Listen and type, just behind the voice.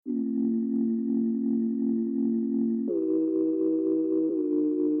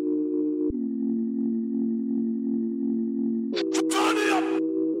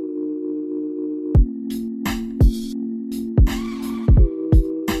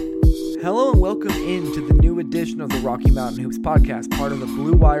Hello and welcome into the new edition of the Rocky Mountain Hoops podcast, part of the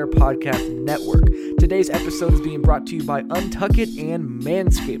Blue Wire Podcast Network. Today's episode is being brought to you by Untuck It and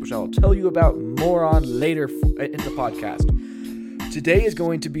Manscaped, which I will tell you about more on later in the podcast. Today is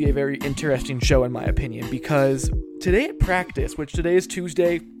going to be a very interesting show in my opinion, because today at practice, which today is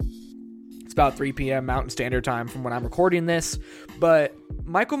Tuesday, it's about 3 p.m. Mountain Standard Time from when I'm recording this, but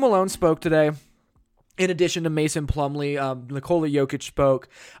Michael Malone spoke today. In addition to Mason Plumlee, Nikola Jokic spoke.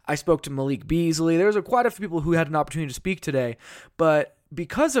 I spoke to Malik Beasley. There's quite a few people who had an opportunity to speak today. But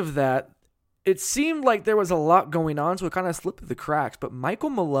because of that, it seemed like there was a lot going on, so it kind of slipped through the cracks. But Michael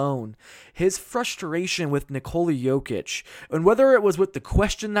Malone, his frustration with Nikola Jokic, and whether it was with the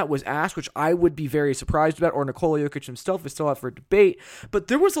question that was asked, which I would be very surprised about, or Nikola Jokic himself is still up for debate, but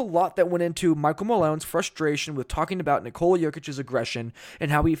there was a lot that went into Michael Malone's frustration with talking about Nikola Jokic's aggression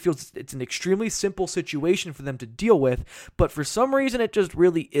and how he feels it's an extremely simple situation for them to deal with, but for some reason it just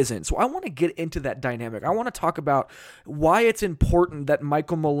really isn't. So I want to get into that dynamic. I want to talk about why it's important that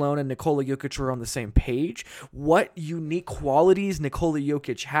Michael Malone and Nikola Jokic are on the same page, what unique qualities Nikola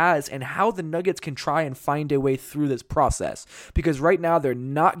Jokic has, and how the Nuggets can try and find a way through this process. Because right now they're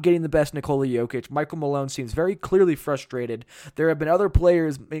not getting the best Nikola Jokic. Michael Malone seems very clearly frustrated. There have been other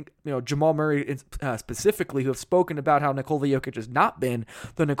players, Jamal Murray specifically, who have spoken about how Nikola Jokic has not been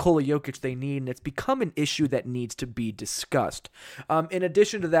the Nikola Jokic they need, and it's become an issue that needs to be discussed. In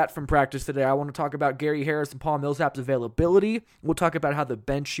addition to that, from practice today, I want to talk about Gary Harris and Paul Millsap's availability. We'll talk about how the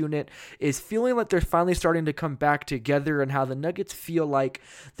bench unit is feeling like they're finally starting to come back together, and how the Nuggets feel like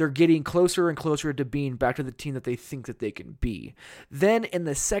they're getting closer and closer to being back to the team that they think that they can be. Then in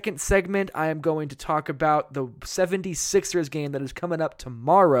the second segment, I am going to talk about the 76ers game that is coming up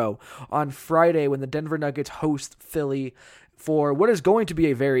tomorrow on Friday when the Denver Nuggets host Philly for what is going to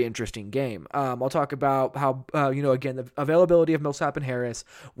be a very interesting game. I'll talk about how, again, the availability of Millsap and Harris,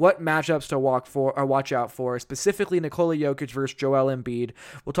 what matchups to watch out for, specifically Nikola Jokic versus Joel Embiid.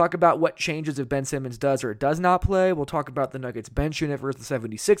 We'll talk about what changes if Ben Simmons does or does not play. We'll talk about the Nuggets bench unit versus the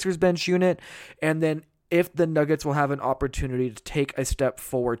 76ers bench unit, and then if the Nuggets will have an opportunity to take a step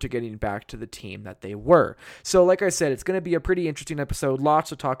forward to getting back to the team that they were. So like I said, it's going to be a pretty interesting episode. Lots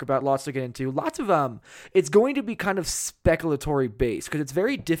to talk about, lots to get into. Lots of, it's going to be kind of speculatory based because it's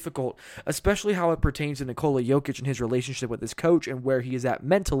very difficult, especially how it pertains to Nikola Jokic and his relationship with his coach and where he is at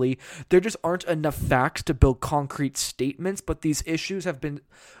mentally. There just aren't enough facts to build concrete statements, but these issues have been,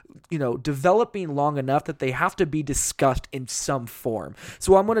 developing long enough that they have to be discussed in some form.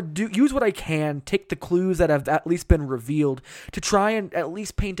 So I'm going to use what I can, take the clues that have at least been revealed to try and at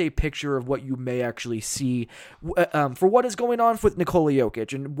least paint a picture of what you may actually see for what is going on with Nikola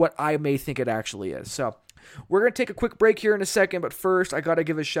Jokic and what I may think it actually is. So we're going to take a quick break here in a second, but first I got to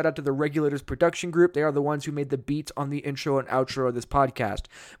give a shout out to the Regulators production group. They are the ones who made the beats on the intro and outro of this podcast.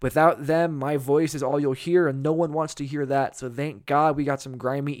 Without them, my voice is all you'll hear, and no one wants to hear that, so thank God we got some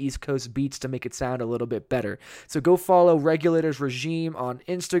grimy East Coast beats to make it sound a little bit better. So go follow Regulators Regime on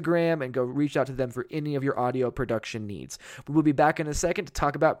Instagram and go reach out to them for any of your audio production needs. We will be back in a second to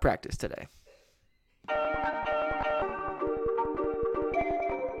talk about practice today.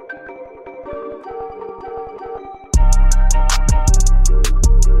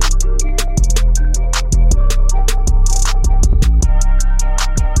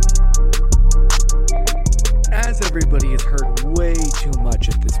 Everybody has heard way too much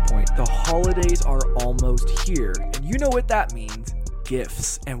at this point. The holidays are almost here, and you know what that means.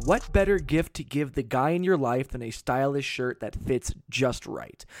 Gifts. And what better gift to give the guy in your life than a stylish shirt that fits just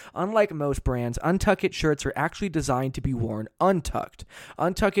right? Unlike most brands, Untuck It shirts are actually designed to be worn untucked.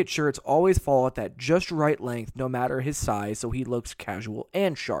 Untuck It shirts always fall at that just right length no matter his size, so he looks casual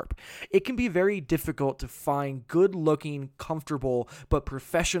and sharp. It can be very difficult to find good-looking, comfortable, but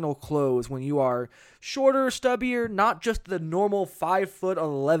professional clothes when you are shorter, stubbier, not just the normal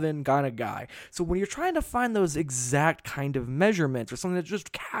 5'11" kind of guy. So when you're trying to find those exact kind of measurements or something that's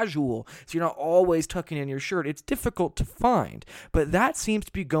just casual, so you're not always tucking in your shirt, it's difficult to find. But that seems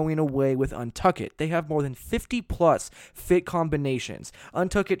to be going away with Untuck It. They have more than 50 plus fit combinations.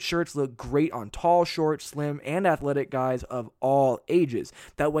 Untuck It shirts look great on tall, short, slim, and athletic guys of all ages.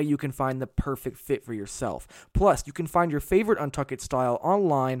 That way you can find the perfect fit for yourself. Plus, you can find your favorite Untuck It style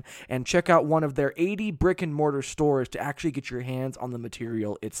online and check out one of their 80 brick and mortar stores to actually get your hands on the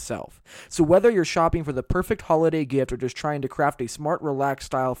material itself. So whether you're shopping for the perfect holiday gift or just trying to craft a smart, relaxed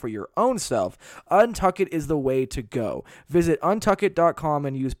style for your own self, Untuck It is the way to go. Visit untuckit.com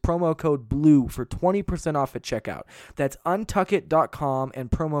and use promo code BLUE for 20% off at checkout. That's untuckit.com and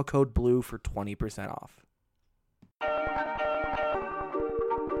promo code BLUE for 20% off.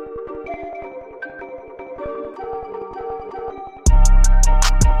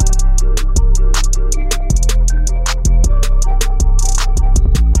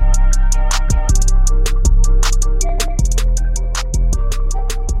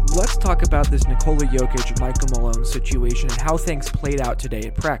 talk about this Nikola Jokic, Michael Malone situation and how things played out today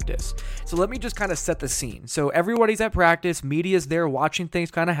at practice. So let me just kind of set the scene. So everybody's at practice, media's there watching things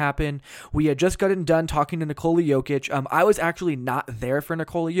kind of happen. We had just gotten done talking to Nikola Jokic. I was actually not there for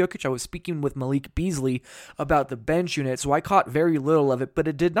Nikola Jokic. I was speaking with Malik Beasley about the bench unit, so I caught very little of it, but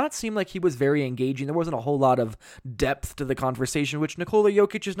it did not seem like he was very engaging. There wasn't a whole lot of depth to the conversation, which Nikola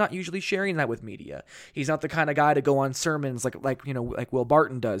Jokic is not usually sharing that with media. He's not the kind of guy to go on sermons like Will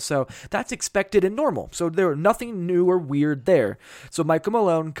Barton does. So that's expected and normal. So there was nothing new or weird there. So Michael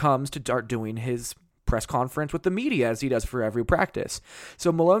Malone comes to start doing his press conference with the media as he does for every practice.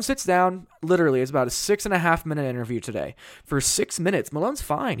 So Malone sits down, literally, it's about a 6.5 minute interview today. For 6 minutes, Malone's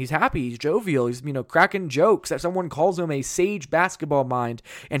fine. He's happy. He's jovial. He's, cracking jokes that someone calls him a sage basketball mind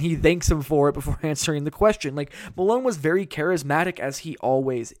and he thanks him for it before answering the question. Malone was very charismatic as he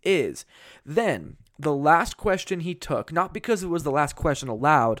always is. Then, the last question he took, not because it was the last question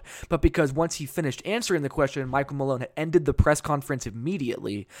aloud, but because once he finished answering the question, Michael Malone had ended the press conference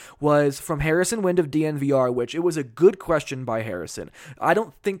immediately, was from Harrison Wind of DNVR, which it was a good question by Harrison. I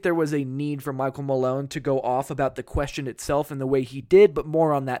don't think there was a need for Michael Malone to go off about the question itself and the way he did, but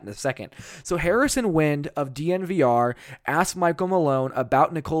more on that in a second. So Harrison Wind of DNVR asked Michael Malone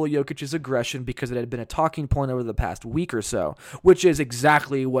about Nikola Jokic's aggression because it had been a talking point over the past week or so, which is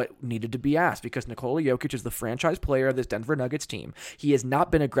exactly what needed to be asked because Nikola Jokic is the franchise player of this Denver Nuggets team. He has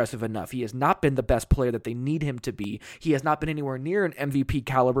not been aggressive enough. He has not been the best player that they need him to be. He has not been anywhere near an MVP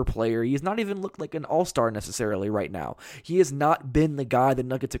caliber player. He has not even looked like an all-star necessarily right now. He has not been the guy the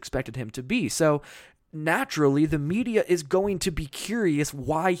Nuggets expected him to be. So naturally, the media is going to be curious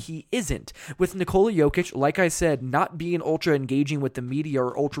why he isn't. With Nikola Jokic, like I said, not being ultra engaging with the media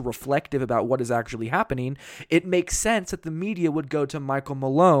or ultra reflective about what is actually happening, it makes sense that the media would go to Michael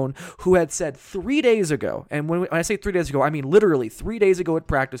Malone, who had said 3 days ago, and when I say 3 days ago, I mean literally 3 days ago at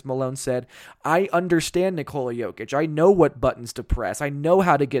practice, Malone said, I understand Nikola Jokic. I know what buttons to press. I know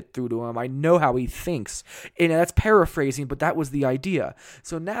how to get through to him. I know how he thinks. And that's paraphrasing, but that was the idea.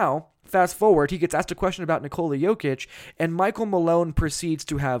 So now, fast forward, he gets asked a question about Nikola Jokic, and Michael Malone proceeds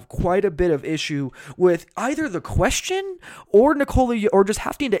to have quite a bit of issue with either the question or just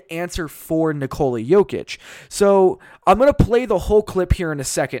having to answer for Nikola Jokic. So I'm going to play the whole clip here in a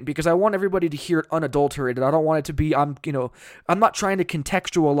second because I want everybody to hear it unadulterated. I don't want it to be, I'm not trying to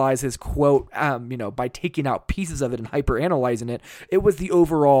contextualize his quote, by taking out pieces of it and hyperanalyzing it. It was the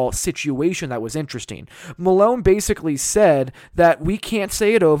overall situation that was interesting. Malone basically said that we can't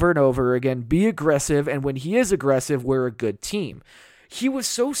say it over and over again, be aggressive, and when he is aggressive, we're a good team. He was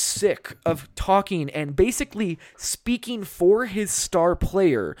so sick of talking and basically speaking for his star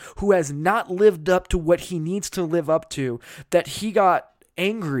player who has not lived up to what he needs to live up to that he got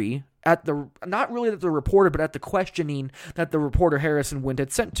angry at not really at the reporter, but at the questioning that the reporter Harrison Wind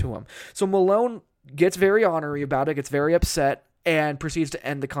had sent to him. So Malone gets very ornery about it, gets very upset, and proceeds to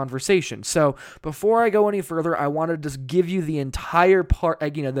end the conversation. So before I go any further, I want to just give you the entire part,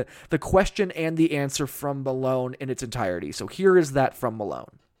 the question and the answer from Malone in its entirety. So here is that from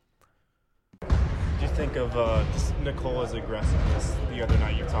Malone. What do you think of just Nikola's aggressiveness the other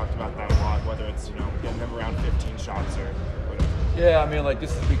night? You talked about that a lot, whether it's getting him around 15 shots or whatever. Yeah,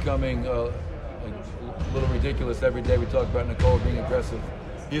 this is becoming a little ridiculous. Every day we talk about Nikola being aggressive.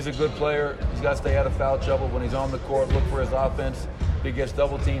 He's a good player. He's got to stay out of foul trouble. When he's on the court, look for his offense. If he gets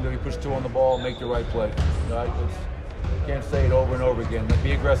double teamed or he puts two on the ball, make the right play. Can't say it over and over again.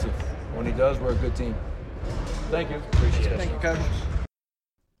 Be aggressive. When he does, we're a good team. Thank you. Appreciate it. Thank you, Coach.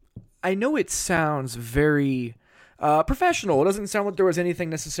 I know it sounds very professional. It doesn't sound like there was anything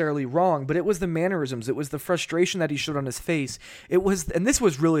necessarily wrong, but it was the mannerisms. It was the frustration that he showed on his face. And this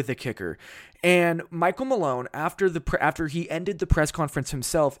was really the kicker. And Michael Malone, after he ended the press conference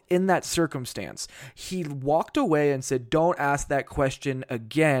himself in that circumstance, he walked away and said, "Don't ask that question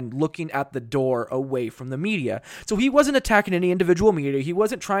again," looking at the door away from the media. So he wasn't attacking any individual media. He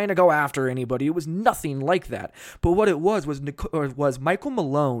wasn't trying to go after anybody. It was nothing like that. But what it was Michael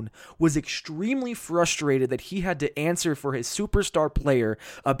Malone was extremely frustrated that he had to answer for his superstar player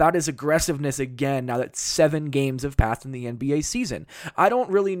about his aggressiveness again now that 7 games have passed in the NBA season. I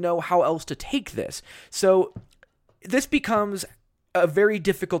don't really know how else to take this. So this becomes a very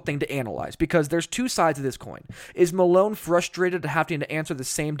difficult thing to analyze because there's two sides of this coin. Is Malone frustrated at having to answer the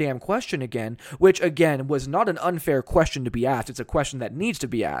same damn question again, which again was not an unfair question to be asked. It's a question that needs to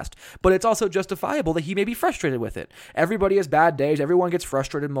be asked, but it's also justifiable that he may be frustrated with it. Everybody has bad days. Everyone gets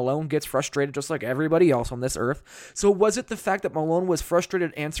frustrated. Malone gets frustrated just like everybody else on this earth. So was it the fact that Malone was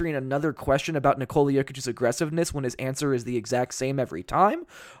frustrated answering another question about Nikola Jokic's aggressiveness when his answer is the exact same every time?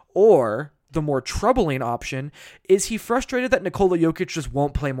 Or the more troubling option, is he frustrated that Nikola Jokic just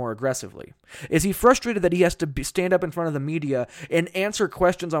won't play more aggressively? Is he frustrated that he has to stand up in front of the media and answer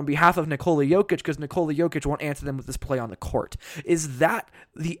questions on behalf of Nikola Jokic because Nikola Jokic won't answer them with his play on the court? Is that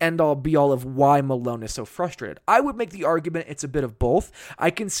the end-all, be-all of why Malone is so frustrated? I would make the argument it's a bit of both. I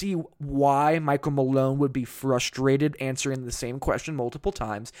can see why Michael Malone would be frustrated answering the same question multiple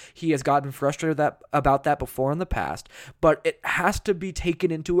times. He has gotten frustrated about that before in the past, but it has to be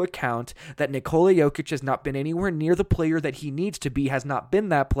taken into account that Nikola Jokic has not been anywhere near the player that he needs to be, has not been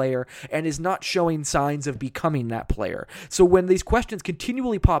that player, and is not showing signs of becoming that player. So when these questions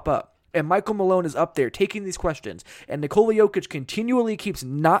continually pop up, and Michael Malone is up there taking these questions, and Nikola Jokic continually keeps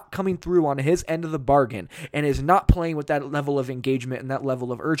not coming through on his end of the bargain and is not playing with that level of engagement and that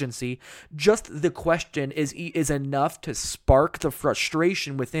level of urgency, just the question is enough to spark the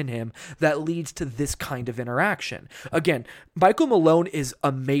frustration within him that leads to this kind of interaction. Again, Michael Malone is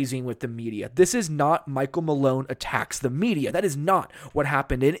amazing with the media. This is not Michael Malone attacks the media. That is not what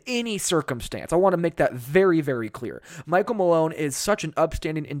happened in any circumstance. I want to make that very, very clear. Michael Malone is such an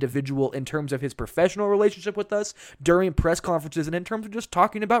upstanding individual in terms of his professional relationship with us during press conferences and in terms of just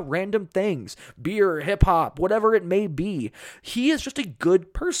talking about random things, beer, hip-hop, whatever it may be. He is just a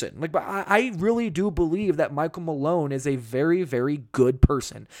good person. I really do believe that Michael Malone is a very, very good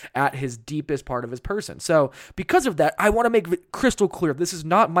person at his deepest part of his person. So because of that, I want to make it crystal clear, this is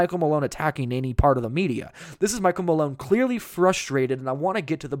not Michael Malone attacking any part of the media. This is Michael Malone clearly frustrated, and I want to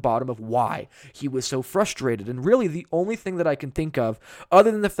get to the bottom of why he was so frustrated. And really the only thing that I can think of, other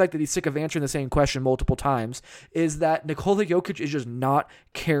than the fact that he's sick of answering the same question multiple times, is that Nikola Jokic is just not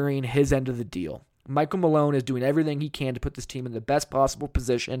carrying his end of the deal. Michael Malone is doing everything he can to put this team in the best possible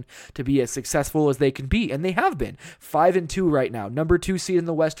position to be as successful as they can be, and they have been. 5-2 right now, number 2 seed in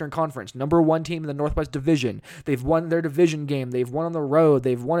the Western Conference, number 1 team in the Northwest Division. They've won their division game, they've won on the road,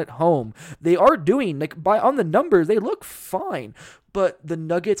 they've won at home. They are doing, on the numbers, they look fine. But the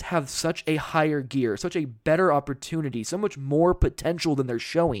Nuggets have such a higher gear, such a better opportunity, so much more potential than they're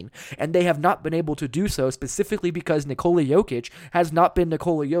showing. And they have not been able to do so, specifically because Nikola Jokic has not been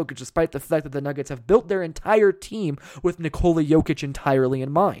Nikola Jokic, despite the fact that the Nuggets have built their entire team with Nikola Jokic entirely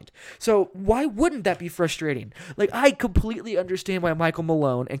in mind. So why wouldn't that be frustrating? I completely understand why Michael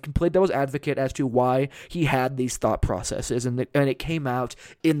Malone, and can play devil's advocate as to why he had these thought processes, and it came out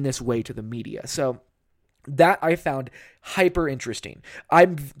in this way to the media. So that I found hyper interesting.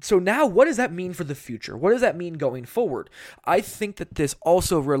 So now what does that mean for the future? What does that mean going forward? I think that this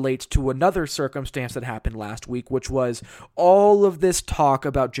also relates to another circumstance that happened last week, which was all of this talk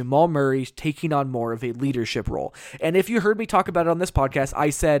about Jamal Murray taking on more of a leadership role. And if you heard me talk about it on this podcast, I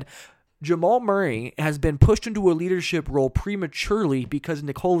said Jamal Murray has been pushed into a leadership role prematurely because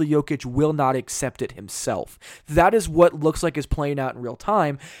Nikola Jokic will not accept it himself. That is what looks like is playing out in real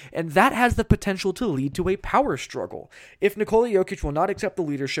time, and that has the potential to lead to a power struggle. If Nikola Jokic will not accept the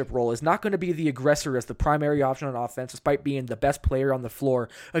leadership role, is not going to be the aggressor as the primary option on offense, despite being the best player on the floor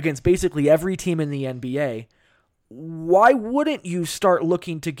against basically every team in the NBA, why wouldn't you start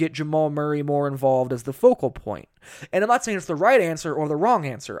looking to get Jamal Murray more involved as the focal point? And I'm not saying it's the right answer or the wrong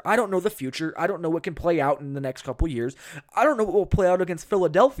answer. I don't know the future. I don't know what can play out in the next couple of years. I don't know what will play out against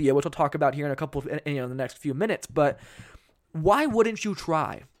Philadelphia, which we'll talk about here in the next few minutes. But why wouldn't you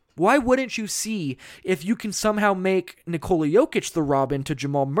try? Why wouldn't you see if you can somehow make Nikola Jokic the Robin to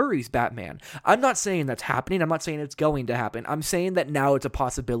Jamal Murray's Batman? I'm not saying that's happening. I'm not saying it's going to happen. I'm saying that now it's a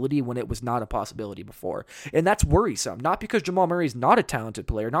possibility when it was not a possibility before. And that's worrisome. Not because Jamal Murray's not a talented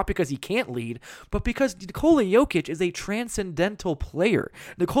player, not because he can't lead, but because Nikola Jokic is a transcendental player.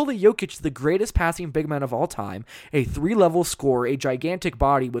 Nikola Jokic is the greatest passing big man of all time, a 3-level scorer, a gigantic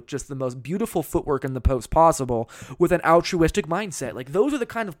body with just the most beautiful footwork in the post possible, with an altruistic mindset. Those are the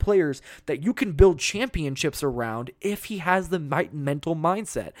kind of players that you can build championships around if he has the right mental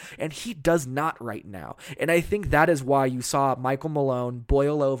mindset, and he does not right now. And I think that is why you saw Michael Malone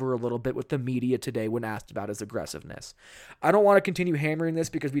boil over a little bit with the media today when asked about his aggressiveness. I don't want to continue hammering this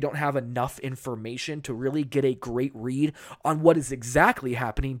because we don't have enough information to really get a great read on what is exactly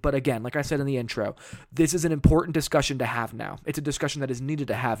happening, but again, like I said in the intro, this is an important discussion to have now. It's a discussion that is needed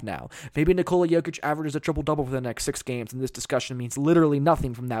to have now. Maybe Nikola Jokic averages a triple-double for the next 6 games, and this discussion means literally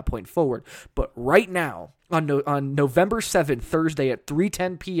nothing from that point forward. But right now, on November 7th, Thursday at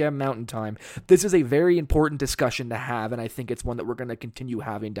 3:10 p.m. Mountain Time, this is a very important discussion to have, and I think it's one that we're going to continue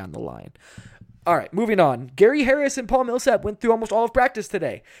having down the line. All right, moving on. Gary Harris and Paul Millsap went through almost all of practice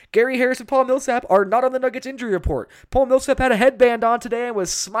today. Gary Harris and Paul Millsap are not on the Nuggets injury report. Paul Millsap had a headband on today and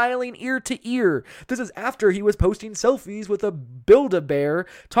was smiling ear to ear. This is after he was posting selfies with a Build-A-Bear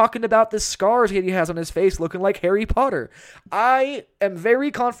talking about the scars he has on his face looking like Harry Potter. I am very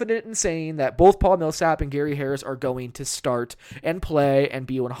confident in saying that both Paul Millsap and Gary Harris are going to start and play and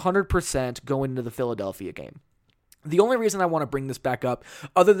be 100% going into the Philadelphia game. The only reason I want to bring this back up,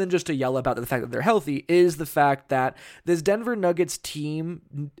 other than just to yell about the fact that they're healthy, is the fact that this Denver Nuggets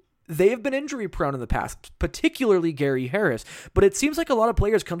team, they have been injury prone in the past, particularly Gary Harris, but it seems like a lot of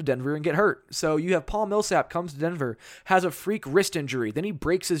players come to Denver and get hurt. So you have Paul Millsap comes to Denver, has a freak wrist injury, then he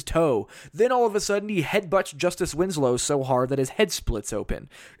breaks his toe, then all of a sudden he headbutts Justice Winslow so hard that his head splits open.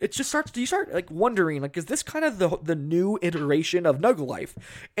 It just you start like wondering, like, is this kind of the new iteration of Nugget life?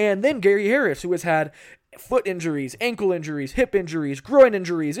 And then Gary Harris, who has had foot injuries, ankle injuries, hip injuries, groin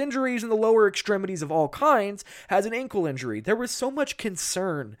injuries, injuries in the lower extremities of all kinds, has an ankle injury. There was so much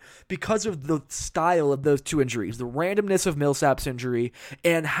concern because of the style of those two injuries, the randomness of Millsap's injury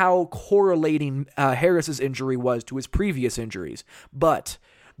and how correlating Harris's injury was to his previous injuries. But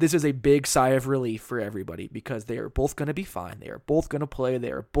this is a big sigh of relief for everybody because they are both going to be fine. They are both going to play.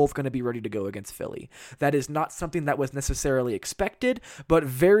 They are both going to be ready to go against Philly. That is not something that was necessarily expected, but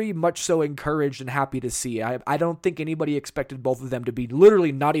very much so encouraged and happy to see. I don't think anybody expected both of them to be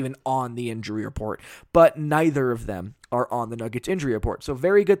literally not even on the injury report, but neither of them are on the Nuggets injury report. So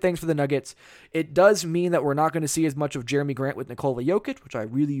very good things for the Nuggets. It does mean that we're not going to see as much of Jeremy Grant with Nikola Jokic, which I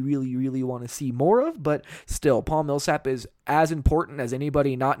really, really, really want to see more of, but still, Paul Millsap is as important as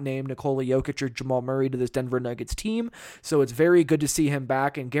anybody not named Nikola Jokic or Jamal Murray to this Denver Nuggets team, so it's very good to see him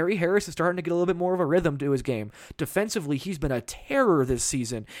back, and Gary Harris is starting to get a little bit more of a rhythm to his game. Defensively, he's been a terror this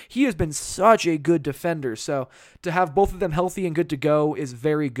season. He has been such a good defender, so to have both of them healthy and good to go is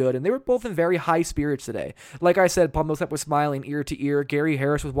very good, and they were both in very high spirits today. Like I said, Paul Millsap was smiling ear to ear. Gary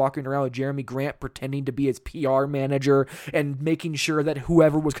Harris was walking around with Jeremy Grant pretending to be his PR manager and making sure that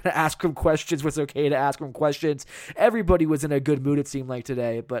whoever was going to ask him questions was okay to ask him questions. Everybody was in a good mood, it seemed like,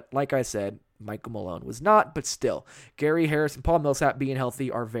 today, but like I said, Michael Malone was not, but still, Gary Harris and Paul Millsap being healthy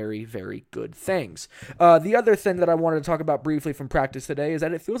are very, very good things. The other thing that I wanted to talk about briefly from practice today is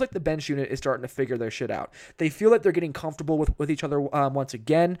that it feels like the bench unit is starting to figure their shit out. They feel like they're getting comfortable with each other once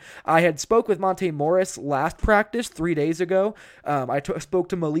again. I had spoke with Monte Morris last practice 3 days ago. I spoke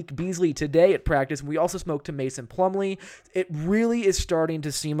to Malik Beasley today at practice, and we also spoke to Mason Plumlee. It really is starting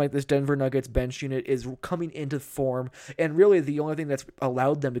to seem like this Denver Nuggets bench unit is coming into form, and really the only thing that's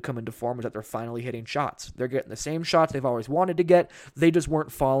allowed them to come into form is that they're finally hitting shots. They're getting the same shots they've always wanted to get. They just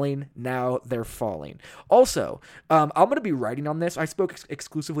weren't falling. Now they're falling. Also, I'm going to be writing on this. I spoke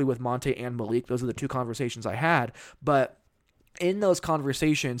exclusively with Monte and Malik. Those are the two conversations I had, but in those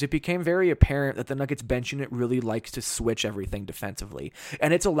conversations, it became very apparent that the Nuggets bench unit really likes to switch everything defensively.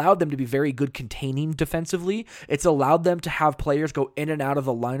 And it's allowed them to be very good containing defensively. It's allowed them to have players go in and out of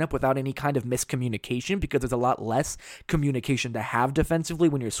the lineup without any kind of miscommunication because there's a lot less communication to have defensively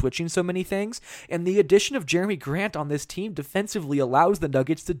when you're switching so many things. And the addition of Jeremy Grant on this team defensively allows the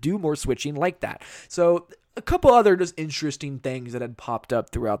Nuggets to do more switching like that. So a couple other just interesting things that had popped up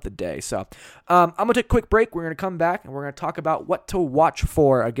throughout the day. So I'm going to take a quick break. We're going to come back and we're going to talk about what to watch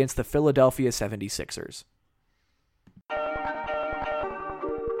for against the Philadelphia 76ers.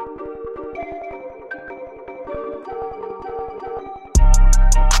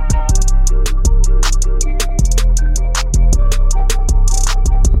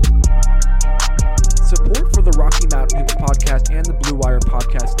 Support for the Rocky Mountain Hoops podcast and the Blue Wire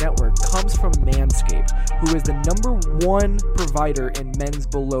podcast network comes from Manscaped, who is the #1 provider in men's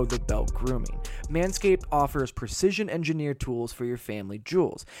below-the-belt grooming. Manscaped offers precision-engineered tools for your family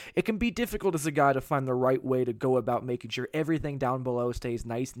jewels. It can be difficult as a guy to find the right way to go about making sure everything down below stays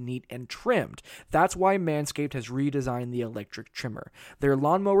nice, neat, and trimmed. That's why Manscaped has redesigned the electric trimmer. Their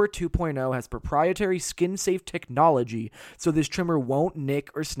Lawnmower 2.0 has proprietary skin-safe technology, so this trimmer won't nick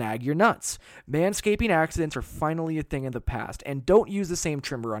or snag your nuts. Manscaping accidents are finally a thing of the past, and don't use the same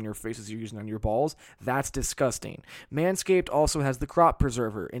trimmer on your face as you're using on your balls. That's disgusting. Manscaped also has the Crop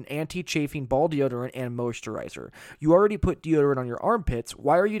Preserver, an anti-chafing ball deodorant and moisturizer. You already put deodorant on your armpits.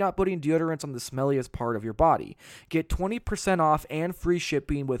 Why are you not putting deodorants on the smelliest part of your body? Get 20% off and free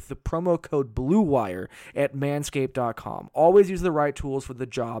shipping with the promo code BLUEWIRE at manscaped.com. Always use the right tools for the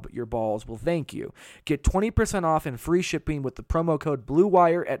job. Your balls will thank you. Get 20% off and free shipping with the promo code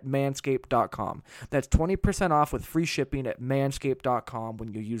BLUEWIRE at manscaped.com. That's 20% off with free shipping at manscaped.com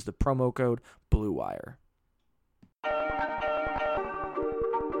when you use the promo code BLUEWIRE.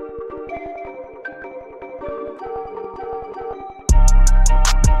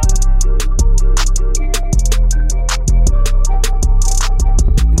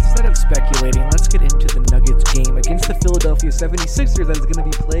 76ers that is going to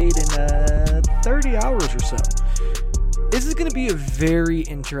be played in 30 hours or so. This is going to be a very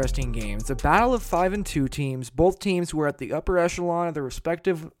interesting game. It's a battle of 5 and 2 teams, both teams who are at the upper echelon of their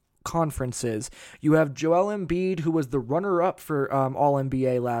respective conferences. You have Joel Embiid, who was the runner-up for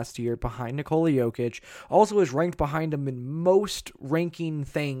All-NBA last year behind Nikola Jokic, also is ranked behind him in most ranking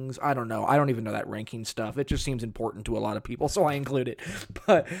things. I don't know. I don't even know that ranking stuff. It just seems important to a lot of people, so I include it.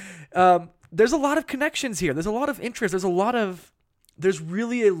 But there's a lot of connections here. There's a lot of interest. There's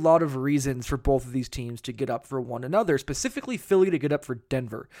really a lot of reasons for both of these teams to get up for one another, specifically Philly to get up for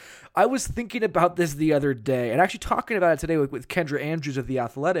Denver. I was thinking about this the other day, and actually talking about it today with Kendra Andrews of The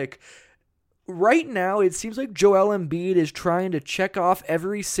Athletic. Right now, it seems like Joel Embiid is trying to check off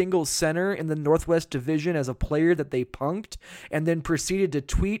every single center in the Northwest Division as a player that they punked and then proceeded to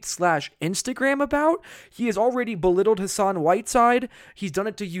tweet/Instagram about. He has already belittled Hassan Whiteside. He's done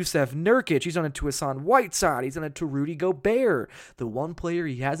it to Yusef Nurkic. He's done it to Hassan Whiteside. He's done it to Rudy Gobert. The one player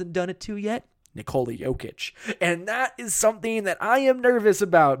he hasn't done it to yet, Nikola Jokic. And that is something that I am nervous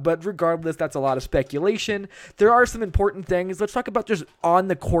about, but regardless, that's a lot of speculation. There are some important things. Let's talk about just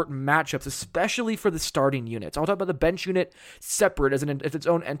on-the-court matchups, especially for the starting units. I'll talk about the bench unit separate as its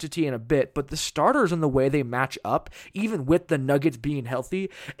own entity in a bit, but the starters and the way they match up, even with the Nuggets being healthy,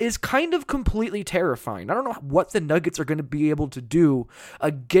 is kind of completely terrifying. I don't know what the Nuggets are going to be able to do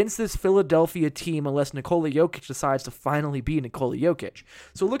against this Philadelphia team unless Nikola Jokic decides to finally be Nikola Jokic.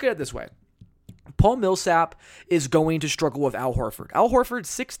 So look at it this way. Paul Millsap is going to struggle with Al Horford. Al Horford's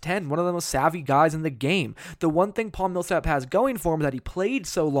 6'10", one of the most savvy guys in the game. The one thing Paul Millsap has going for him is that he played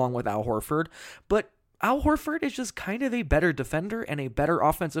so long with Al Horford, but Al Horford is just kind of a better defender and a better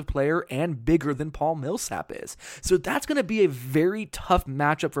offensive player and bigger than Paul Millsap is. So that's going to be a very tough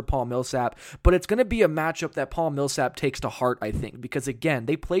matchup for Paul Millsap, but it's going to be a matchup that Paul Millsap takes to heart, I think, because again,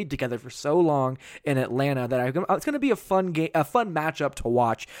 they played together for so long in Atlanta that it's going to be a fun matchup to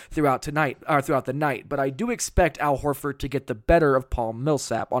watch throughout the night. But I do expect Al Horford to get the better of Paul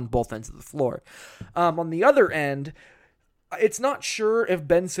Millsap on both ends of the floor. On the other end, it's not sure if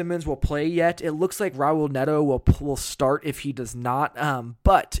Ben Simmons will play yet. It looks like Raul Neto will start if he does not.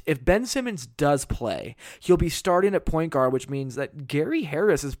 But if Ben Simmons does play, he'll be starting at point guard, which means that Gary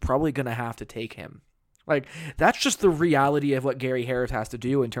Harris is probably going to have to take him. Like, that's just the reality of what Gary Harris has to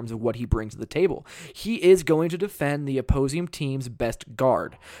do in terms of what he brings to the table. He is going to defend the opposing team's best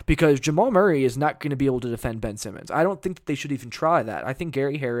guard because Jamal Murray is not going to be able to defend Ben Simmons. I don't think that they should even try that. I think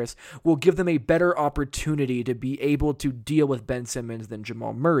Gary Harris will give them a better opportunity to be able to deal with Ben Simmons than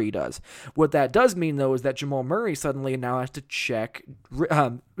Jamal Murray does. What that does mean, though, is that Jamal Murray suddenly now has to check.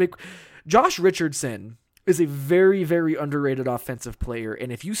 Josh Richardson is a very, very underrated offensive player,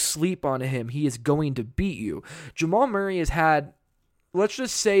 and if you sleep on him, he is going to beat you. Jamal Murray has had, let's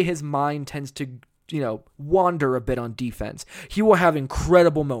just say his mind tends to, wander a bit on defense. He will have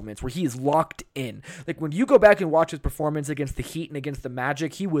incredible moments where he is locked in. Like when you go back and watch his performance against the Heat and against the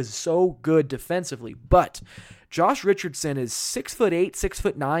Magic, he was so good defensively, but Josh Richardson is 6'8",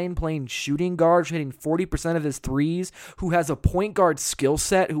 6'9", playing shooting guard, hitting 40% of his threes, who has a point guard skill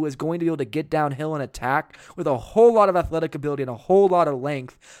set, who is going to be able to get downhill and attack with a whole lot of athletic ability and a whole lot of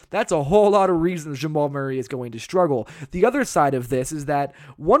length. That's a whole lot of reasons Jamal Murray is going to struggle. The other side of this is that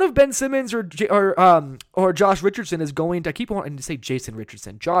one of Ben Simmons or Josh Richardson is going to, I keep wanting to say Jason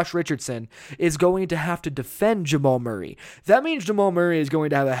Richardson, Josh Richardson is going to have to defend Jamal Murray. That means Jamal Murray is going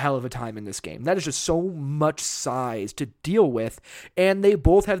to have a hell of a time in this game. That is just so much size to deal with, and they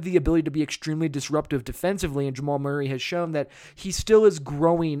both have the ability to be extremely disruptive defensively, and Jamal Murray has shown that he still is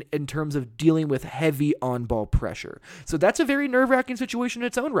growing in terms of dealing with heavy on-ball pressure. So that's a very nerve-wracking situation in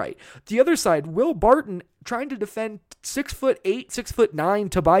its own right. The other side, Will Barton trying to defend 6'8",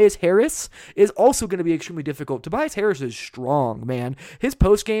 6'9" Tobias Harris is also going to be extremely difficult. Tobias Harris is strong, man. His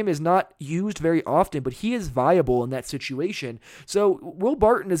post game is not used very often, but he is viable in that situation. So Will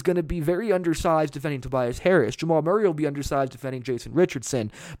Barton is going to be very undersized defending Tobias Harris. Jamal Murray will be undersized defending Jason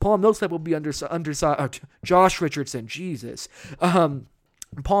Richardson. Paul Millsap will be undersized. Josh Richardson, Jesus.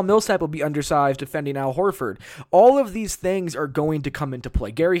 Paul Millsap will be undersized defending Al Horford. All of these things are going to come into play.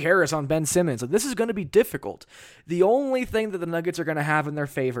 Gary Harris on Ben Simmons. This is going to be difficult. The only thing that the Nuggets are going to have in their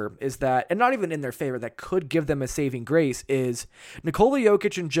favor is that, and not even in their favor, that could give them a saving grace is Nikola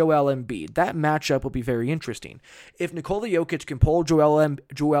Jokic and Joel Embiid. That matchup will be very interesting. If Nikola Jokic can pull Joel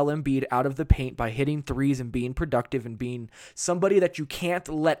Embiid out of the paint by hitting threes and being productive and being somebody that you can't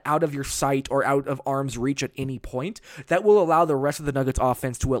let out of your sight or out of arm's reach at any point, that will allow the rest of the Nuggets offense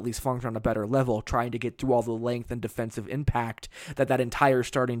offense to at least function on a better level, trying to get through all the length and defensive impact that entire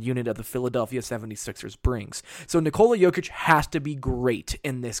starting unit of the Philadelphia 76ers brings. So Nikola Jokic has to be great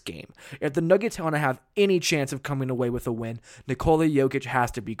in this game. If the Nuggets want to have any chance of coming away with a win, Nikola Jokic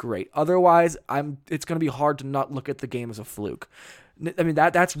has to be great. Otherwise, it's going to be hard to not look at the game as a fluke. I mean,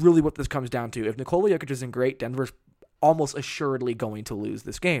 that's really what this comes down to. If Nikola Jokic isn't great, Denver's almost assuredly going to lose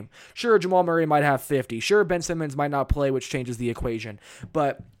this game. Sure, Jamal Murray might have 50. Sure, Ben Simmons might not play, which changes the equation.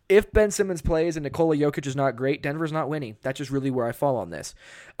 But if Ben Simmons plays and Nikola Jokic is not great, Denver's not winning. That's just really where I fall on this.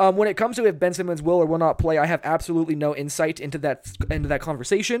 When it comes to if Ben Simmons will or will not play, I have absolutely no insight into that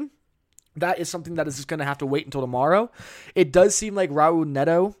conversation. That is something that is just going to have to wait until tomorrow. It does seem like Raul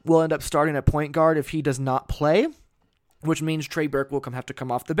Neto will end up starting at point guard if he does not play, which means Trey Burke will have to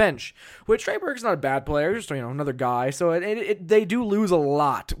come off the bench, which Trey Burke's not a bad player, just another guy. So they do lose a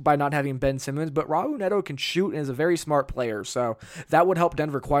lot by not having Ben Simmons, but Raul Neto can shoot and is a very smart player, so that would help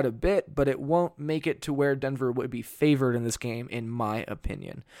Denver quite a bit, but it won't make it to where Denver would be favored in this game, in my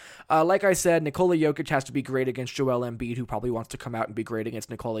opinion. Like I said, Nikola Jokic has to be great against Joel Embiid, who probably wants to come out and be great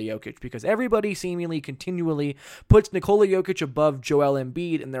against Nikola Jokic, because everybody seemingly continually puts Nikola Jokic above Joel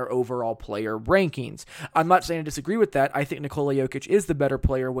Embiid in their overall player rankings. I'm not saying I disagree with that. I think Nikola Jokic is the better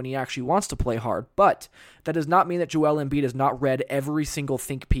player when he actually wants to play hard, but that does not mean that Joel Embiid has not read every single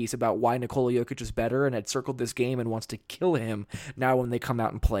think piece about why Nikola Jokic is better and had circled this game and wants to kill him now when they come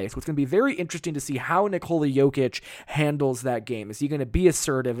out and play. So it's going to be very interesting to see how Nikola Jokic handles that game. Is he going to be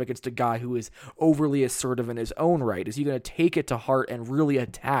assertive against a guy who is overly assertive in his own right? Is he going to take it to heart and really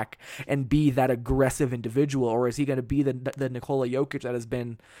attack and be that aggressive individual, or is he going to be the Nikola Jokic that has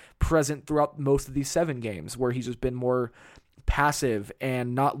been present throughout most of these 7 games, where he's just been more passive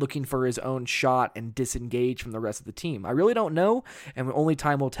and not looking for his own shot and disengage from the rest of the team? I really don't know, and only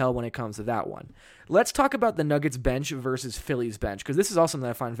time will tell when it comes to that one. Let's talk about the Nuggets bench versus Philly's bench, because this is also something that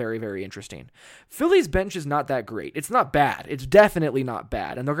I find very, very interesting. Philly's bench is not that great. It's not bad. It's definitely not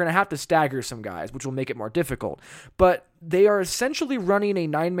bad, and they're going to have to stagger some guys, which will make it more difficult. But they are essentially running a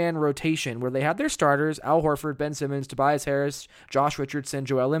 9-man rotation where they have their starters, Al Horford, Ben Simmons, Tobias Harris, Josh Richardson,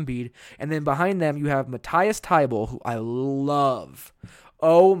 Joel Embiid, and then behind them you have Matthias Thybulle, who I love.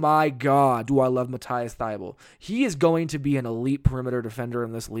 Oh my God, do I love Matthias Thybulle. He is going to be an elite perimeter defender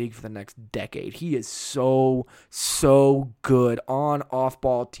in this league for the next decade. He is so good on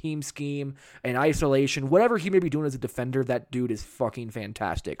off-ball, team scheme, and isolation. Whatever he may be doing as a defender, that dude is fucking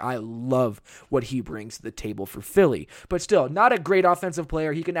fantastic. I love what he brings to the table for Philly. But still, not a great offensive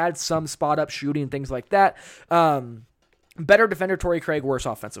player. He can add some spot-up shooting, things like that. Better defender, Torrey Craig, worse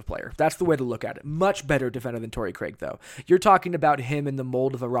offensive player. That's the way to look at it. Much better defender than Torrey Craig, though. You're talking about him in the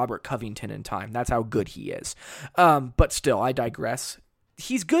mold of a Robert Covington in time. That's how good he is. But still, I digress.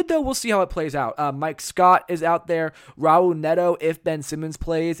 He's good, though. We'll see how it plays out. Mike Scott is out there. Raul Neto, if Ben Simmons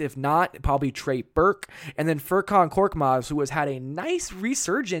plays. If not, probably Trey Burke. And then Furkan Korkmaz, who has had a nice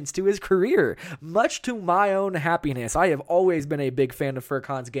resurgence to his career, much to my own happiness. I have always been a big fan of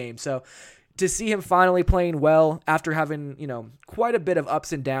Furkan's game. So to see him finally playing well after having, quite a bit of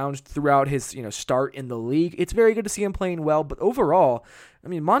ups and downs throughout his, start in the league, it's very good to see him playing well. But overall,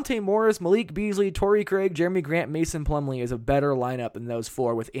 Monte Morris, Malik Beasley, Torrey Craig, Jeremy Grant, Mason Plumlee is a better lineup than those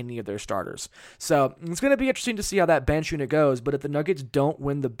 4 with any of their starters. So it's going to be interesting to see how that bench unit goes. But if the Nuggets don't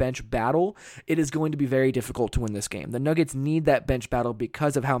win the bench battle, it is going to be very difficult to win this game. The Nuggets need that bench battle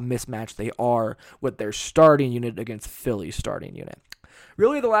because of how mismatched they are with their starting unit against Philly's starting unit.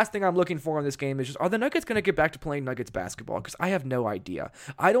 Really, the last thing I'm looking for in this game is just, are the Nuggets going to get back to playing Nuggets basketball? Because I have no idea.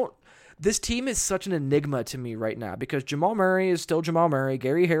 This team is such an enigma to me right now because Jamal Murray is still Jamal Murray.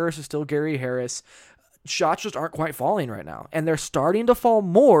 Gary Harris is still Gary Harris. Shots just aren't quite falling right now. And they're starting to fall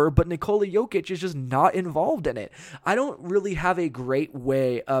more, but Nikola Jokic is just not involved in it. I don't really have a great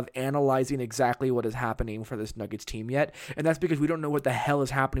way of analyzing exactly what is happening for this Nuggets team yet, and that's because we don't know what the hell is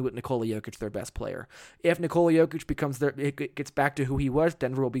happening with Nikola Jokic, their best player. If Nikola Jokic gets back to who he was,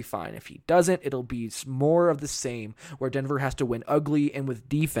 Denver will be fine. If he doesn't, it'll be more of the same, where Denver has to win ugly and with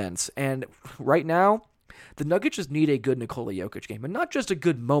defense. And right now, the Nuggets just need a good Nikola Jokic game, and not just a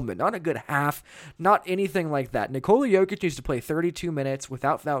good moment, not a good half, not anything like that. Nikola Jokic needs to play 32 minutes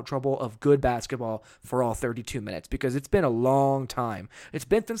without foul trouble of good basketball for all 32 minutes, because it's been a long time. It's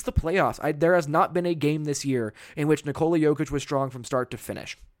been since the playoffs. There has not been a game this year in which Nikola Jokic was strong from start to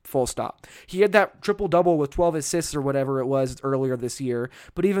finish. Full stop. He had that triple-double with 12 assists or whatever it was earlier this year,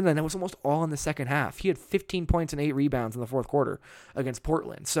 but even then, it was almost all in the second half. He had 15 points and 8 rebounds in the fourth quarter against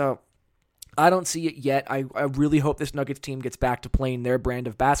Portland. So I don't see it yet. I really hope this Nuggets team gets back to playing their brand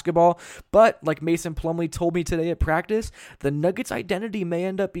of basketball. But like Mason Plumlee told me today at practice, the Nuggets identity may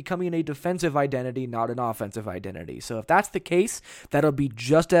end up becoming a defensive identity, not an offensive identity. So if that's the case, that'll be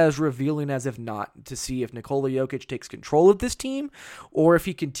just as revealing as if not, to see if Nikola Jokic takes control of this team or if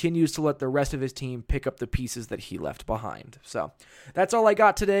he continues to let the rest of his team pick up the pieces that he left behind. So that's all I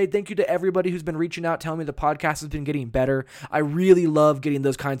got today. Thank you to everybody who's been reaching out, telling me the podcast has been getting better. I really love getting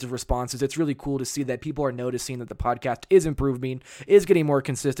those kinds of responses. It's really cool to see that people are noticing that the podcast is improving, is getting more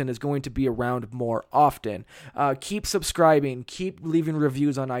consistent, is going to be around more often. Keep subscribing, keep leaving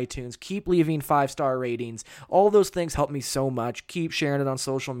reviews on iTunes, keep leaving 5-star ratings. All those things help me so much. Keep sharing it on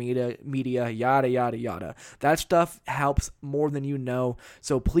social media, yada, yada, yada. That stuff helps more than you know,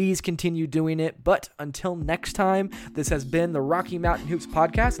 so please continue doing it. But until next time, this has been the Rocky Mountain Hoops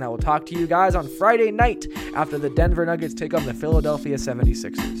Podcast, and I will talk to you guys on Friday night after the Denver Nuggets take on the Philadelphia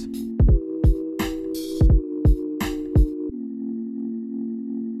 76ers.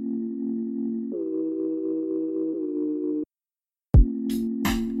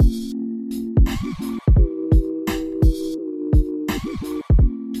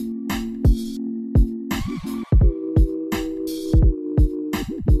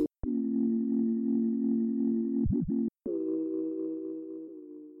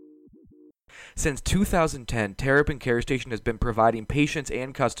 Since 2010, Terrapin Care Station has been providing patients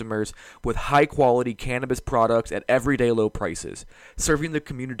and customers with high-quality cannabis products at everyday low prices. Serving the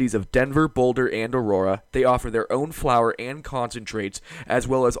communities of Denver, Boulder, and Aurora, they offer their own flower and concentrates, as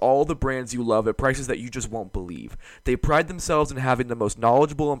well as all the brands you love at prices that you just won't believe. They pride themselves in having the most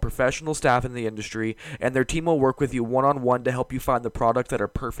knowledgeable and professional staff in the industry, and their team will work with you one-on-one to help you find the products that are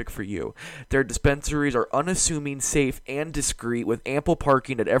perfect for you. Their dispensaries are unassuming, safe, and discreet, with ample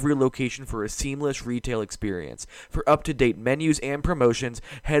parking at every location for a seamless retail experience. For up-to-date menus and promotions,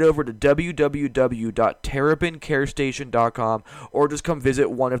 head over to www.terrapincarestation.com or just come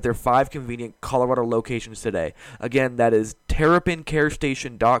visit one of their 5 convenient Colorado locations today. Again, that is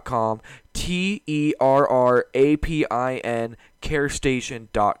terrapincarestation.com, TERRAPIN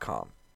carestation.com.